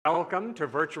Welcome to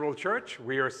Virtual Church.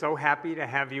 We are so happy to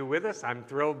have you with us. I'm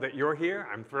thrilled that you're here.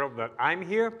 I'm thrilled that I'm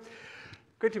here.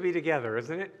 Good to be together,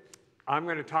 isn't it? I'm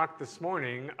going to talk this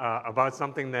morning about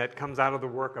something that comes out of the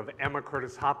work of Emma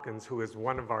Curtis Hopkins, who is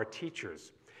one of our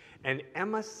teachers. And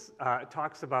Emma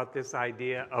talks about this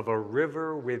idea of a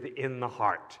river within the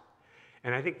heart.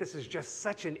 And I think this is just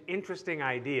such an interesting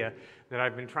idea that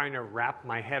I've been trying to wrap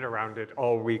my head around it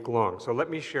all week long. So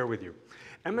let me share with you.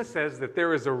 Emma says that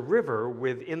there is a river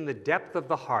within the depth of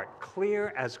the heart,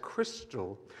 clear as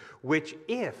crystal, which,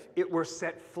 if it were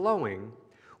set flowing,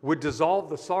 would dissolve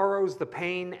the sorrows, the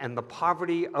pain, and the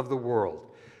poverty of the world.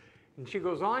 And she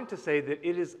goes on to say that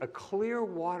it is a clear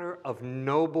water of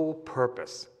noble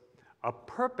purpose. A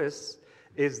purpose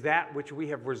is that which we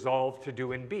have resolved to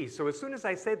do and be. So as soon as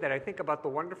I say that, I think about the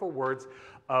wonderful words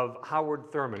of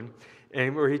Howard Thurman,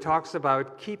 and where he talks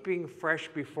about keeping fresh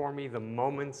before me the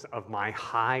moments of my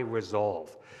high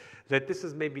resolve. That this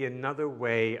is maybe another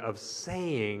way of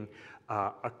saying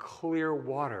a clear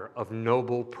water of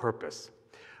noble purpose.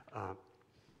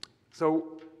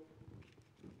 So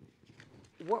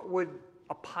what would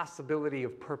a possibility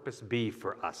of purpose be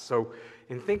for us? So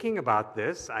in thinking about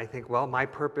this, I think, well, my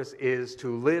purpose is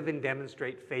to live and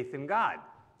demonstrate faith in God.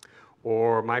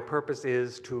 Or my purpose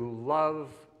is to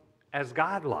love as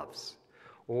God loves.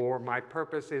 Or my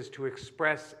purpose is to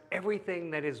express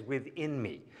everything that is within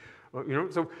me.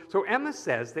 So Emma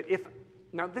says that if,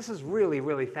 now this is really,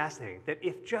 really fascinating, that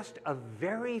if just a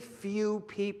very few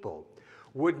people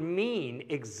would mean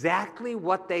exactly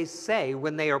what they say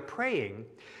when they are praying,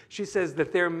 she says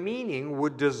that their meaning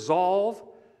would dissolve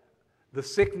the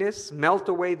sickness, melt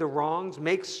away the wrongs,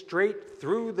 make straight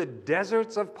through the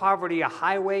deserts of poverty a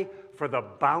highway for the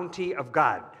bounty of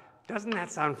God. Doesn't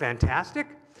that sound fantastic?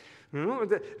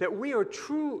 That we are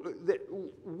true, that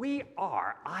we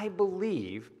are, I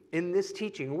believe, in this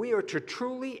teaching, we are to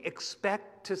truly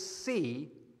expect to see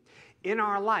in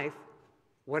our life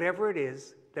whatever it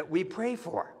is that we pray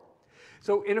for.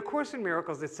 So in A Course in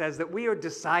Miracles, it says that we are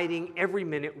deciding every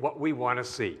minute what we want to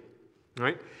see,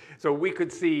 right? So we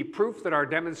could see proof that our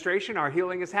demonstration, our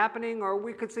healing is happening, or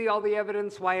we could see all the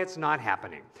evidence why it's not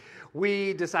happening.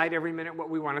 We decide every minute what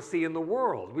we want to see in the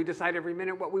world. We decide every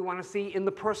minute what we want to see in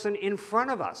the person in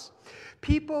front of us.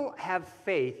 People have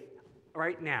faith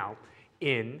right now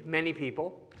in, many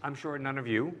people, I'm sure none of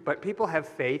you, but people have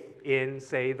faith in,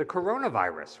 say, the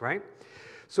coronavirus, right?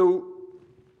 So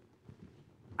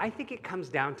I think it comes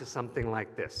down to something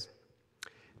like this,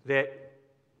 that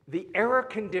the error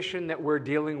condition that we're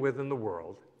dealing with in the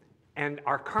world and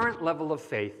our current level of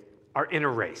faith are in a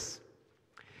race.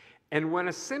 And when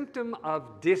a symptom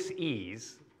of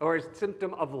dis-ease, or a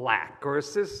symptom of lack, or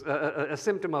a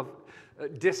symptom of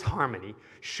disharmony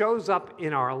shows up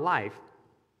in our life,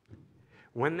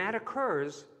 when that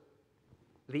occurs,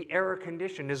 the error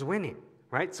condition is winning,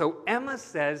 right? So Emma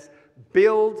says,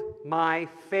 build my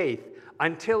faith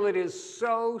until it is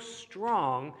so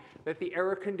strong that the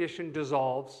error condition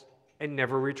dissolves and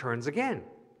never returns again.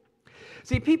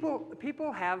 See,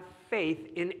 people have faith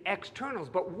in externals,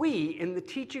 but we, in the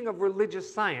teaching of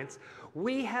religious science,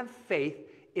 we have faith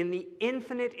in the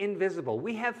infinite invisible.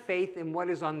 We have faith in what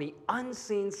is on the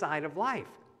unseen side of life.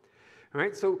 All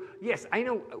right? So, yes, I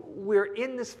know we're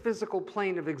in this physical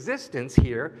plane of existence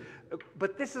here,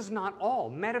 but this is not all.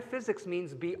 Metaphysics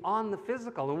means beyond the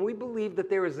physical, and we believe that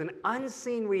there is an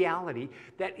unseen reality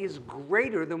that is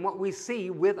greater than what we see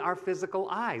with our physical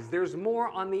eyes. There's more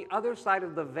on the other side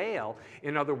of the veil,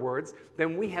 in other words,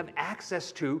 than we have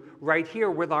access to right here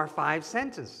with our five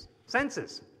senses.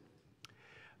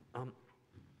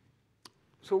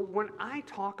 So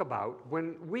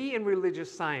when we in religious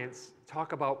science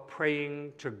talk about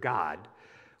praying to God,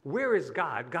 where is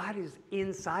God? God is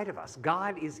inside of us.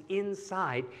 God is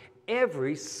inside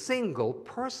every single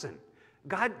person.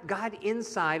 God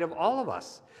inside of all of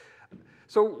us.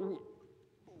 So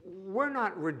we're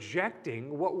not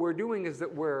rejecting. What we're doing is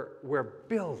that we're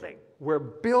building. We're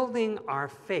building our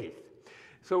faith.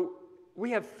 So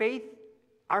we have faith,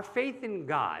 our faith in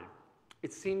God.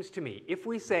 It seems to me, if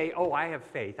we say, oh, I have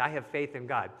faith in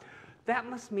God, that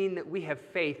must mean that we have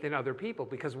faith in other people,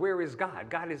 because where is God?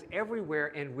 God is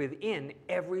everywhere and within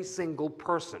every single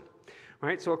person,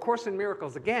 right? So A Course in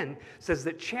Miracles, again, says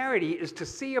that charity is to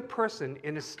see a person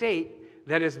in a state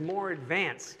that is more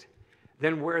advanced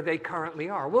than where they currently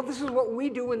are. Well, this is what we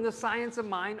do in the science of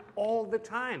mind all the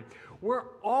time. We're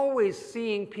always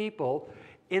seeing people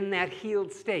in that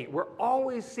healed state. We're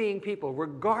always seeing people,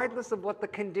 regardless of what the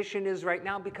condition is right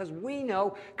now, because we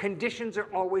know conditions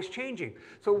are always changing.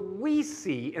 So we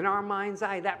see in our mind's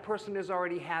eye that person is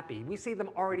already happy. We see them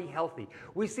already healthy.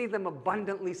 We see them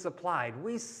abundantly supplied.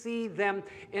 We see them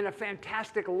in a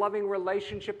fantastic, loving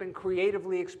relationship and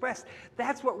creatively expressed.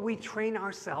 That's what we train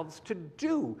ourselves to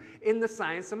do in the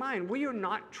science of mind. We are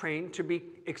not trained to be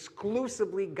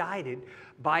exclusively guided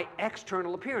by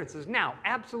external appearances. Now,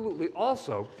 absolutely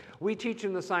also, we teach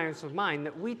in the science of mind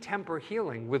that we temper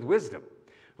healing with wisdom,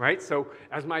 right? So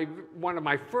as one of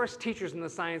my first teachers in the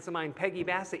science of mind, Peggy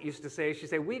Bassett, used to say, she'd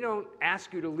say, we don't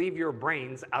ask you to leave your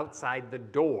brains outside the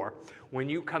door when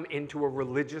you come into a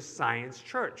religious science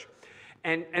church.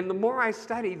 And the more I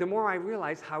study, the more I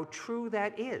realize how true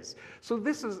that is. So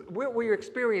this is, what we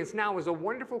experience now is a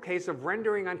wonderful case of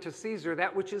rendering unto Caesar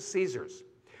that which is Caesar's.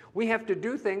 We have to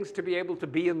do things to be able to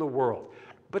be in the world.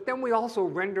 But then we also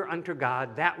render unto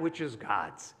God that which is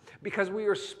God's, because we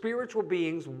are spiritual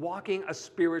beings walking a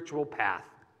spiritual path.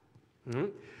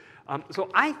 So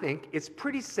I think it's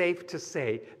pretty safe to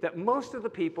say that most of the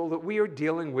people that we are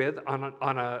dealing with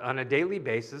on a daily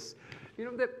basis, you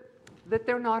know, that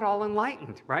they're not all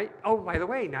enlightened, right? Oh, by the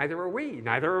way, neither are we,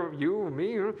 neither are you or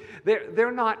me. You know,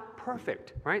 they're not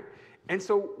perfect, right? And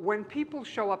so when people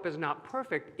show up as not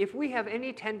perfect, if we have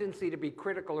any tendency to be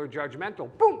critical or judgmental,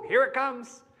 boom, here it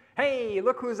comes. Hey,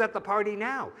 look who's at the party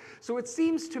now. So it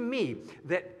seems to me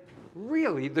that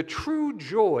really the true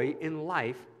joy in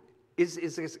life is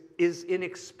in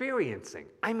experiencing.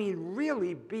 I mean,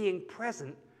 really being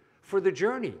present for the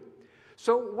journey.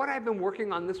 So what I've been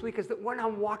working on this week is that when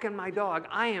I'm walking my dog,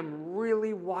 I am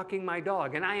really walking my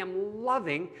dog, and I am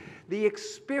loving the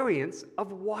experience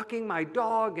of walking my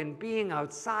dog and being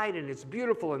outside, and it's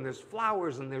beautiful, and there's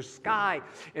flowers, and there's sky,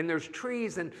 and there's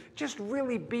trees, and just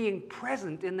really being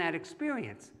present in that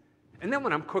experience. And then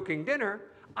when I'm cooking dinner,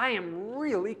 I am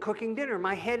really cooking dinner.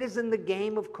 My head is in the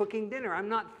game of cooking dinner. I'm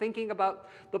not thinking about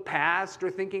the past or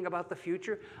thinking about the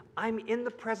future. I'm in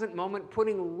the present moment,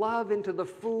 putting love into the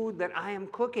food that I am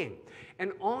cooking.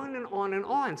 And on and on and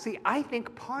on. See, I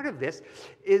think part of this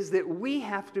is that we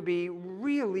have to be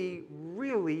really,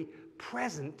 really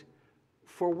present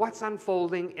for what's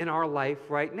unfolding in our life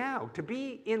right now, to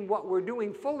be in what we're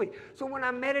doing fully. So when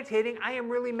I'm meditating, I am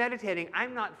really meditating.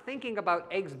 I'm not thinking about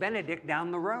Eggs Benedict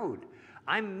down the road.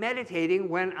 I'm meditating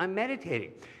when I'm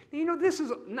meditating. You know, this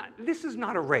is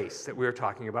not a race that we're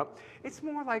talking about. It's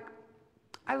more like,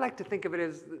 I like to think of it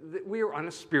as that we are on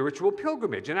a spiritual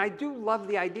pilgrimage. And I do love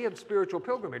the idea of spiritual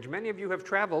pilgrimage. Many of you have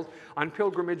traveled on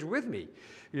pilgrimage with me,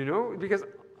 you know, because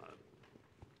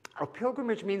a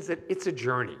pilgrimage means that it's a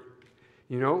journey,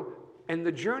 you know, and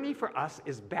the journey for us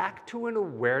is back to an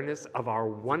awareness of our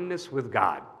oneness with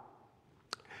God,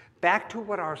 back to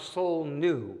what our soul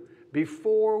knew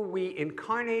before we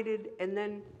incarnated and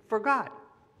then forgot.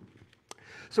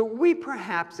 So we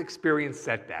perhaps experience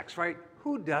setbacks, right?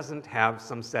 Who doesn't have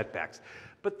some setbacks?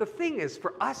 But the thing is,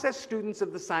 for us as students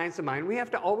of the science of mind, we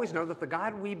have to always know that the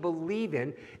God we believe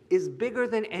in is bigger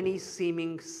than any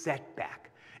seeming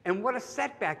setback. And what a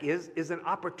setback is an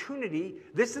opportunity.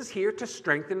 This is here to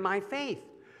strengthen my faith.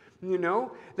 You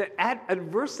know, that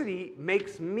adversity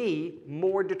makes me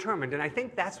more determined. And I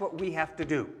think that's what we have to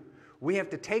do. We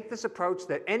have to take this approach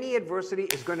that any adversity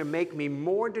is going to make me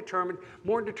more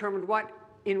determined what?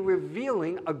 In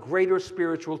revealing a greater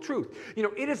spiritual truth. You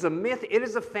know, it is a myth, it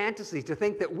is a fantasy to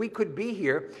think that we could be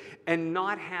here and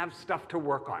not have stuff to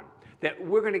work on. That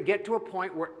we're going to get to a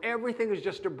point where everything is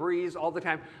just a breeze all the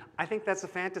time. I think that's a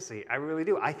fantasy. I really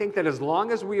do. I think that as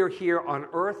long as we are here on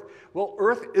earth, well,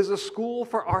 earth is a school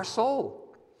for our soul.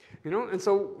 You know, and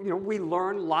so, you know, we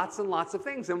learn lots and lots of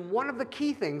things. And one of the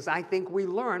key things I think we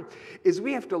learn is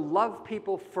we have to love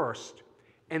people first.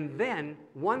 And then,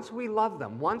 once we love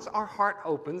them, once our heart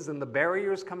opens and the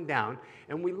barriers come down,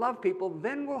 and we love people,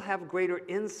 then we'll have greater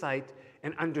insight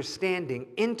and understanding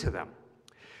into them.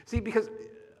 See, because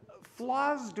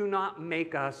flaws do not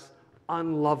make us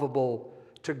unlovable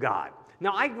to God.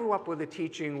 Now, I grew up with a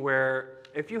teaching where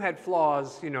if you had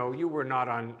flaws, you know, you were not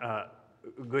on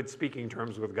good speaking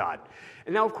terms with God.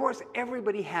 And now, of course,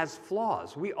 everybody has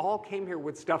flaws. We all came here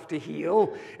with stuff to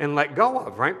heal and let go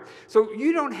of, right? So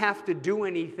you don't have to do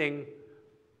anything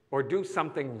or do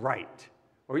something right,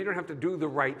 or you don't have to do the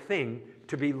right thing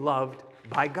to be loved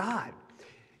by God.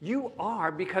 You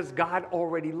are because God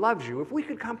already loves you. If we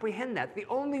could comprehend that, the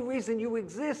only reason you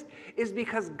exist is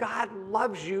because God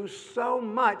loves you so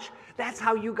much. That's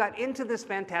how you got into this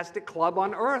fantastic club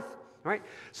on earth. Right?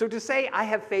 So to say I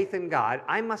have faith in God,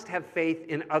 I must have faith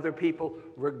in other people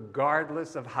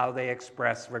regardless of how they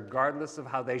express, regardless of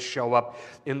how they show up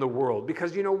in the world.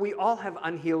 Because, you know, we all have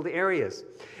unhealed areas.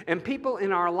 And people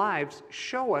in our lives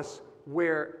show us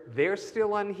where they're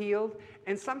still unhealed.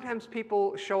 And sometimes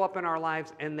people show up in our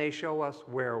lives and they show us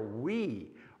where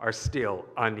we are still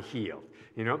unhealed.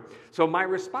 You know? So my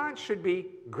response should be,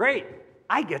 great.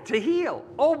 I get to heal.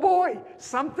 Oh boy,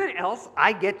 something else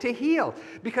I get to heal.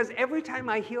 Because every time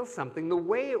I heal something, the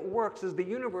way it works is the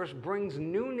universe brings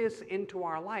newness into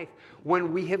our life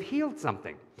when we have healed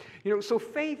something. You know, so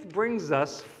faith brings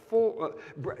forward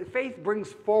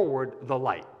the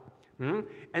light.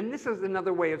 And this is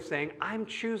another way of saying I'm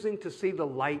choosing to see the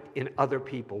light in other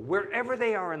people, wherever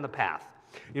they are in the path.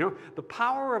 You know, the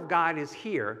power of God is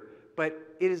here,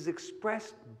 but it is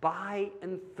expressed by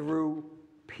and through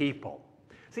people.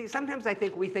 See, sometimes I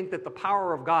think we think that the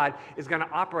power of God is going to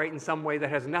operate in some way that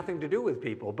has nothing to do with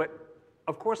people. But,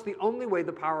 of course, the only way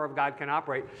the power of God can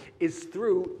operate is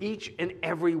through each and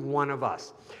every one of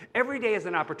us. Every day is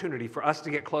an opportunity for us to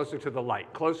get closer to the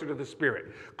light, closer to the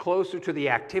Spirit, closer to the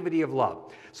activity of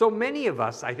love. So many of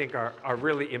us, I think, are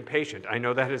really impatient. I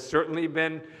know that has certainly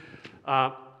been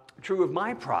true of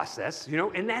my process, you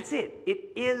know, and that's it. It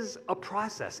is a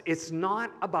process. It's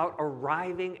not about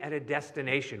arriving at a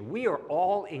destination. We are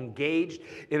all engaged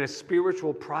in a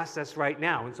spiritual process right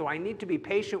now. And so I need to be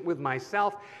patient with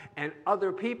myself and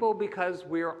other people because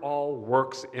we're all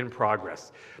works in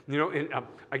progress. You know,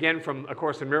 again, from A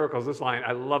Course in Miracles, this line,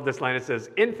 I love this line. It says,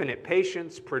 infinite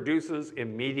patience produces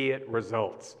immediate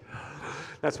results.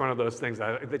 That's one of those things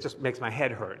that just makes my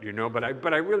head hurt, you know, but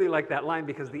I really like that line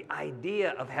because the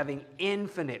idea of having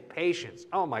infinite patience,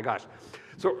 oh my gosh.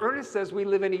 So Ernest says we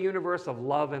live in a universe of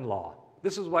love and law.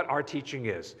 This is what our teaching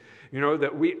is, you know,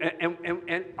 that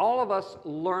and all of us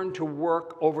learn to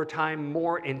work over time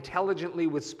more intelligently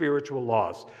with spiritual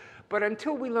laws. But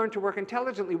until we learn to work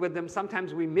intelligently with them,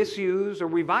 sometimes we misuse or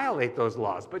we violate those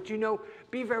laws. But, you know,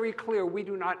 be very clear, we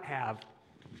do not have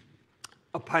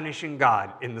a punishing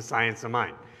God in the science of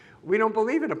mind. We don't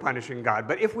believe in a punishing God,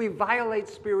 but if we violate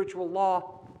spiritual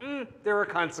law, there are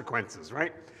consequences,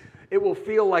 right? It will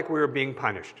feel like we're being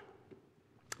punished.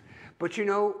 But you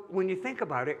know, when you think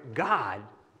about it, God,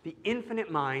 the infinite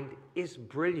mind, is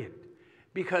brilliant.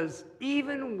 Because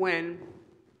even when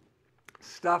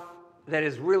stuff that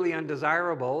is really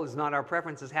undesirable, is not our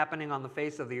preference, is happening on the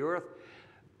face of the earth,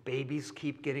 babies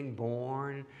keep getting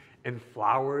born, and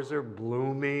flowers are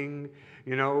blooming,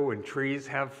 you know, and trees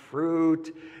have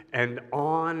fruit, and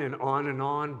on and on and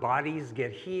on. Bodies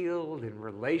get healed, and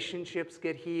relationships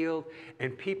get healed,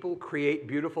 and people create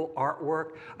beautiful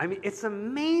artwork. I mean, it's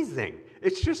amazing.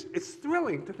 It's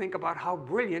thrilling to think about how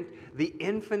brilliant the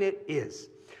infinite is.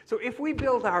 So if we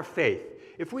build our faith,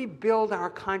 if we build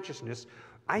our consciousness,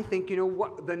 I think, you know,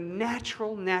 what the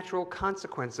natural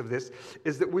consequence of this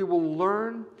is that we will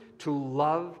learn to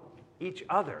love each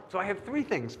other. So I have 3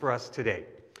 things for us today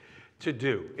to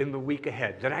do in the week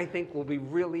ahead that I think will be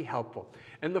really helpful.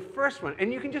 And the first one,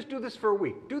 and you can just do this for a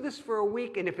week. Do this for a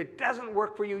week, and if it doesn't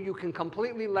work for you, you can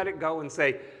completely let it go and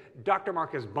say, Dr.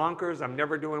 Mark is bonkers. I'm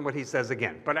never doing what he says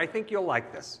again. But I think you'll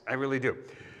like this. I really do.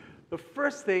 The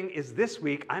first thing is this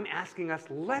week, I'm asking us,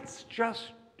 let's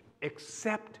just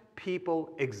accept people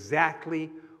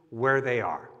exactly where they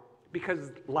are.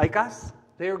 Because like us,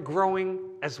 they're growing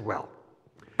as well.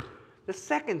 The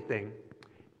second thing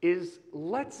is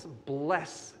let's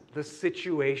bless the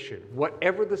situation,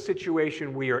 whatever the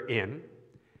situation we are in,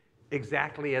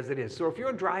 exactly as it is. So if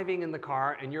you're driving in the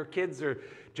car and your kids are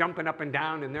jumping up and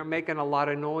down and they're making a lot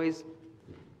of noise,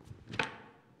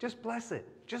 just bless it.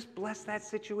 Just bless that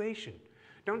situation.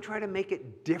 Don't try to make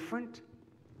it different.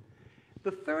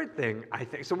 The third thing, I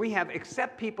think, so we have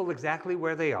accept people exactly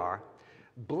where they are,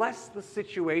 bless the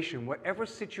situation, whatever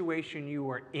situation you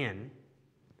are in,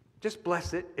 just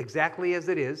bless it exactly as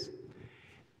it is.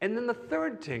 And then the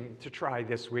third thing to try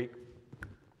this week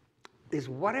is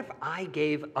what if I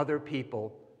gave other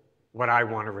people what I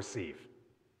want to receive?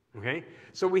 Okay?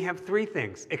 So we have 3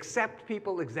 things. Accept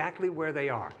people exactly where they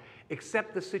are.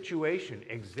 Accept the situation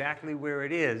exactly where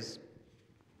it is.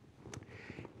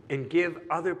 And give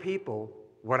other people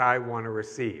what I want to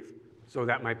receive. So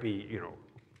that might be, you know,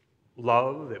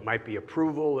 love, it might be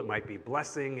approval, it might be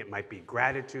blessing, it might be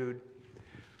gratitude.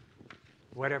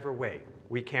 Whatever way,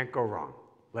 we can't go wrong.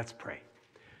 Let's pray.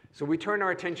 So we turn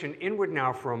our attention inward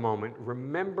now for a moment,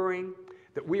 remembering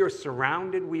that we are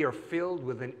surrounded, we are filled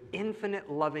with an infinite,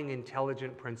 loving,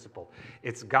 intelligent principle.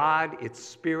 It's God, it's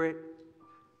Spirit,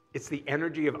 it's the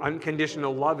energy of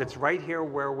unconditional love. It's right here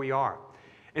where we are.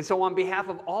 And so on behalf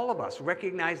of all of us,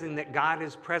 recognizing that God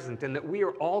is present and that we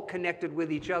are all connected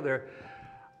with each other,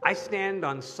 I stand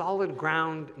on solid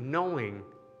ground knowing,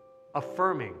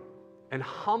 affirming, and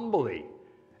humbly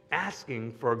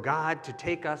asking for God to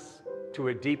take us to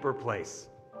a deeper place.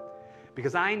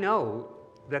 Because I know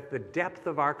that the depth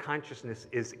of our consciousness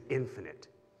is infinite.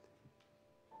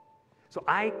 So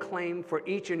I claim for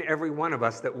each and every one of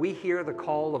us that we hear the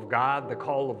call of God, the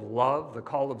call of love, the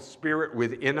call of Spirit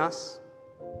within us.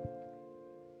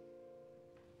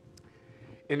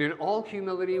 And in all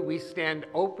humility, we stand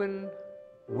open,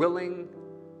 willing,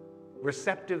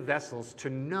 receptive vessels to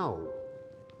know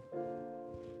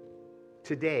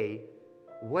today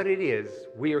what it is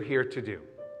we are here to do,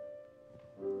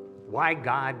 why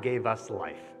God gave us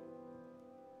life.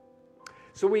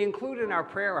 So we include in our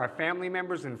prayer our family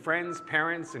members and friends,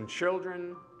 parents and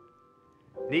children,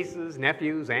 nieces,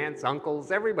 nephews, aunts,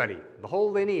 uncles, everybody, the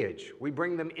whole lineage. We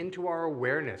bring them into our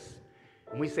awareness,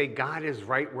 and we say God is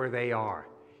right where they are.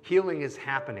 Healing is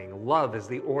happening. Love is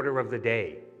the order of the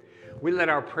day. We let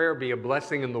our prayer be a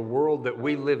blessing in the world that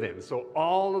we live in. So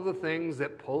all of the things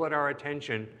that pull at our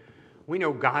attention, we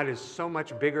know God is so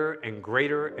much bigger and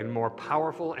greater and more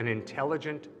powerful and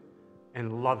intelligent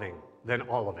and loving than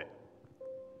all of it.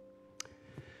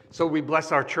 So we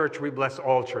bless our church, we bless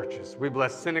all churches. We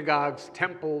bless synagogues,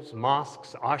 temples,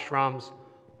 mosques, ashrams,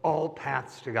 all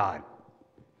paths to God.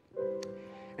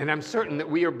 And I'm certain that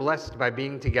we are blessed by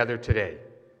being together today,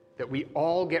 that we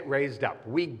all get raised up.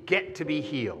 We get to be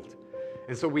healed.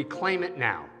 And so we claim it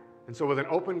now. And so with an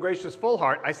open, gracious, full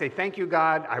heart, I say, thank you,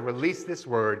 God. I release this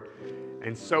word.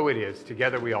 And so it is.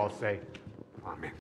 Together we all say, Amen.